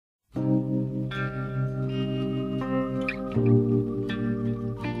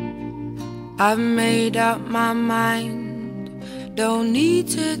I've made up my mind, don't need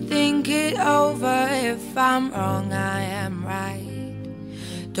to think it over. If I'm wrong, I am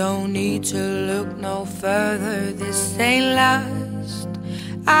right. Don't need to look no further, this ain't last.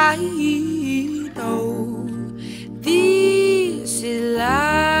 I know this is life.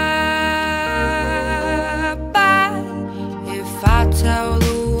 But if I tell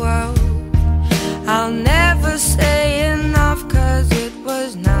the world, I'll never say enough, 'cause it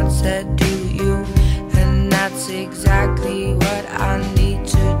was not said to you, and that's exactly what I need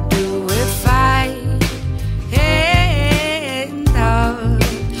to do. If I end up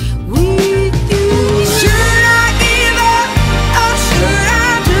with you, should I give up, or should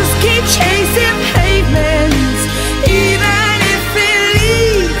I just keep chasing pavements, even if it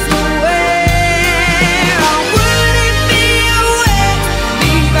leads nowhere? Or would it be a waste,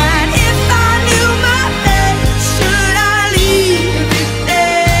 even if I knew my best? Should I leave it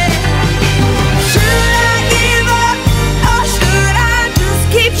there? Should I give up, or should I just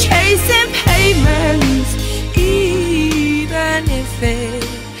keep chasing pavements, even if it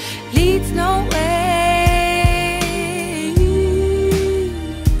leads nowhere?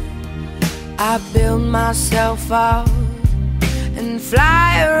 I build myself up and fly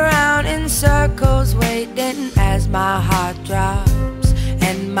around in circles, waiting as my heart drops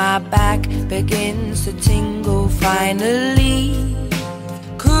and my back begins to tingle. Finally,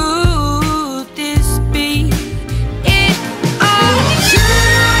 could this be it? Oh, should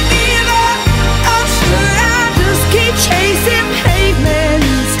I give up, or should I just keep chasing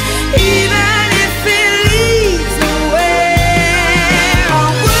pavements, even if it leads nowhere? Or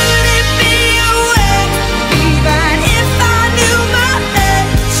would it be a waste, even if I knew my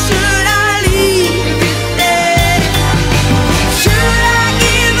best? Should I leave it there? Should I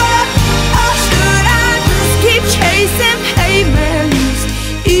give up, or should I just keep chasing pavements,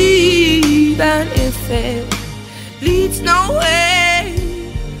 even if it leads nowhere?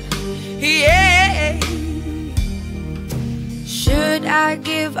 Yeah. Should I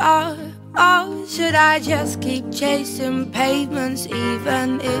give up, or should I just keep chasing pavements, even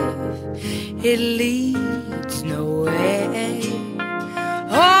if it leads nowhere?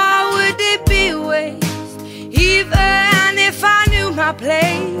 Or would it be a waste, even if I knew my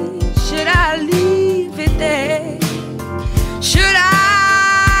place? Should I leave it there? Should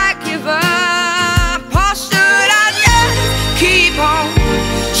I give up, or should I just keep on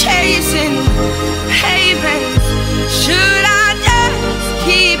chasing pavements? Should I just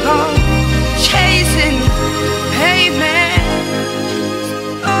keep on chasing pavements?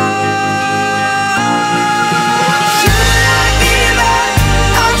 Oh, should I give up,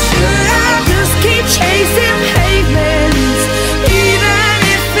 or should I just keep chasing pavements, even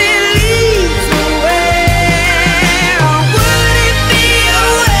if it leads nowhere? Or would it be a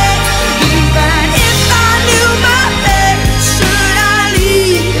waste, even if I knew my best? Should I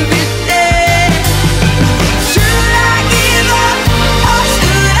leave it there? Should I give up, or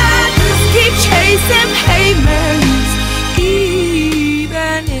should I just keep chasing pavements,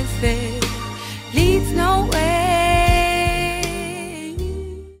 even if it leads nowhere?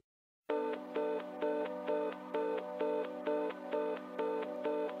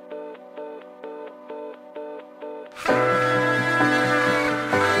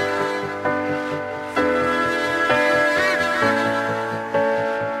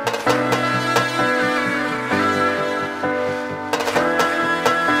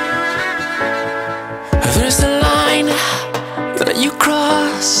 There's a line that you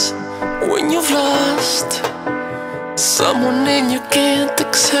cross when you've lost someone and you can't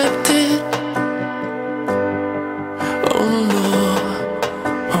accept it. Oh no,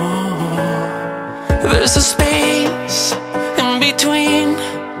 oh. There's a space in between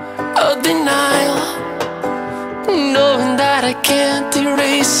a denial, knowing that I can't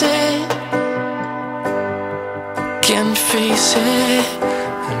erase it, can't face it,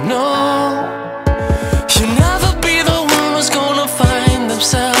 no. You'll never be the one who's gonna find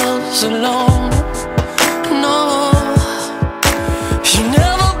themselves alone. No, you'll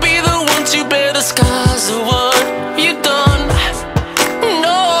never be the one to bear the scars of what you've done.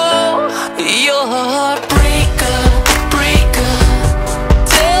 No, you're a heartbreaker, breaker.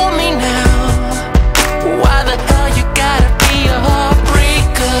 Tell me now, why the hell you gotta be a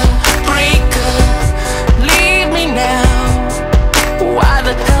heartbreaker, breaker? Leave me now, why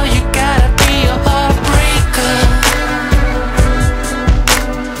the hell you gotta be a heartbreaker?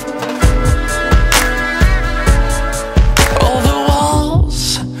 All the walls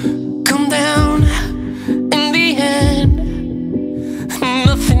come down in the end.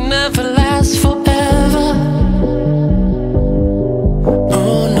 Nothing ever lasts forever.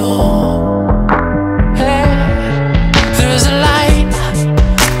 Oh no.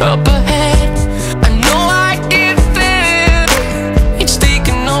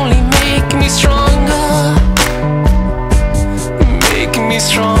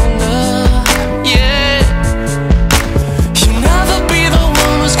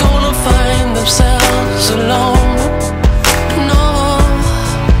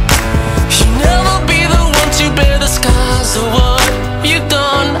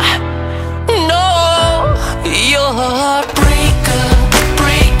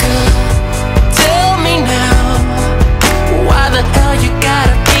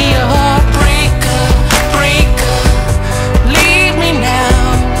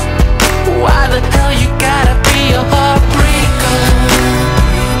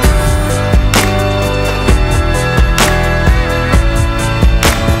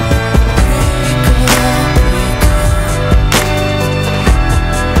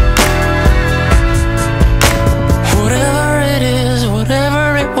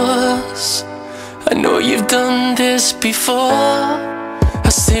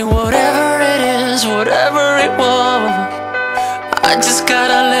 I just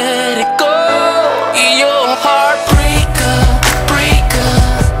gotta let